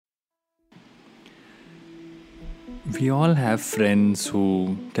We all have friends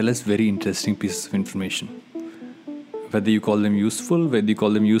who tell us very interesting pieces of information. Whether you call them useful, whether you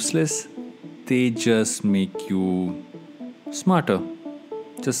call them useless, they just make you smarter,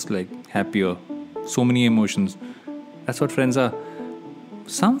 just like happier. So many emotions. That's what friends are.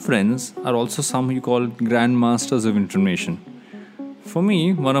 Some friends are also some you call grandmasters of information. For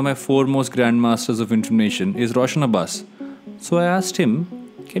me, one of my foremost grandmasters of information is Roshan Abbas. So I asked him,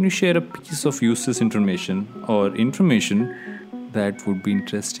 can you share a piece of useless information or information that would be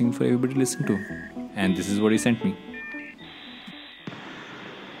interesting for everybody to listen to? And this is what he sent me.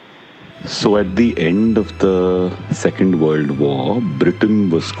 So, at the end of the Second World War, Britain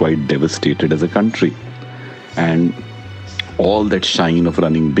was quite devastated as a country. And all that shine of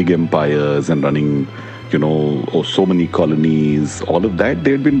running big empires and running, so many colonies, all of that,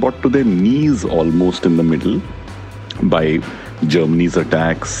 they had been brought to their knees almost in the middle by Germany's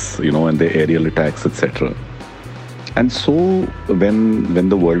attacks, and the aerial attacks, etc. And so, when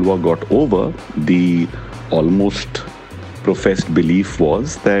the World War got over, the almost professed belief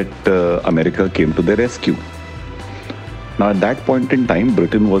was that America came to their rescue. Now, at that point in time,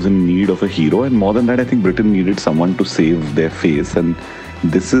 Britain was in need of a hero, and more than that, I think Britain needed someone to save their face. And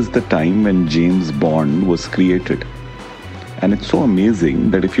this is the time when James Bond was created. And it's so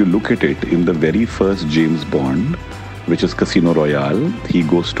amazing that if you look at it, in the very first James Bond, which is Casino Royale, he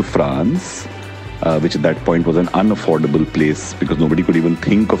goes to France, which at that point was an unaffordable place because nobody could even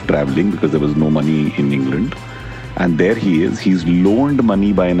think of traveling because there was no money in England. And there he is. He's loaned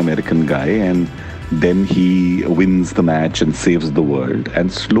money by an American guy, and then he wins the match and saves the world.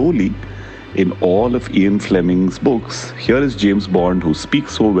 And slowly, in all of Ian Fleming's books, here is James Bond, who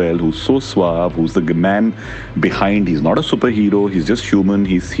speaks so well, who's so suave, who's the man behind. He's not a superhero. He's just human.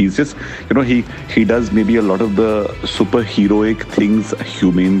 He's just, he does maybe a lot of the superheroic things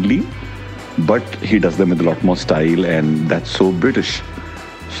humanely, but he does them with a lot more style, and that's so British.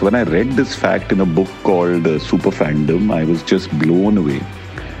 So when I read this fact in a book called Super Fandom, I was just blown away.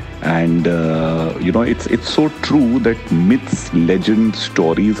 And, it's so true that myths, legends,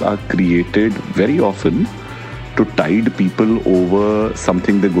 stories are created very often to tide people over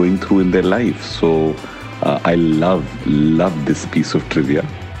something they're going through in their life. So I love this piece of trivia.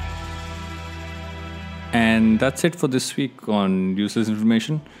 And that's it for this week on useless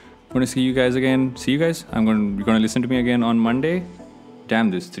information. I'm going to see you guys again. See you guys. You're going to listen to me again on Monday. Damn,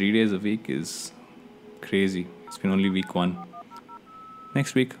 this 3 days a week is crazy. It's been only week 1.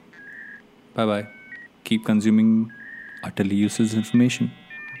 Next week. Bye-bye. Keep consuming utterly useless information.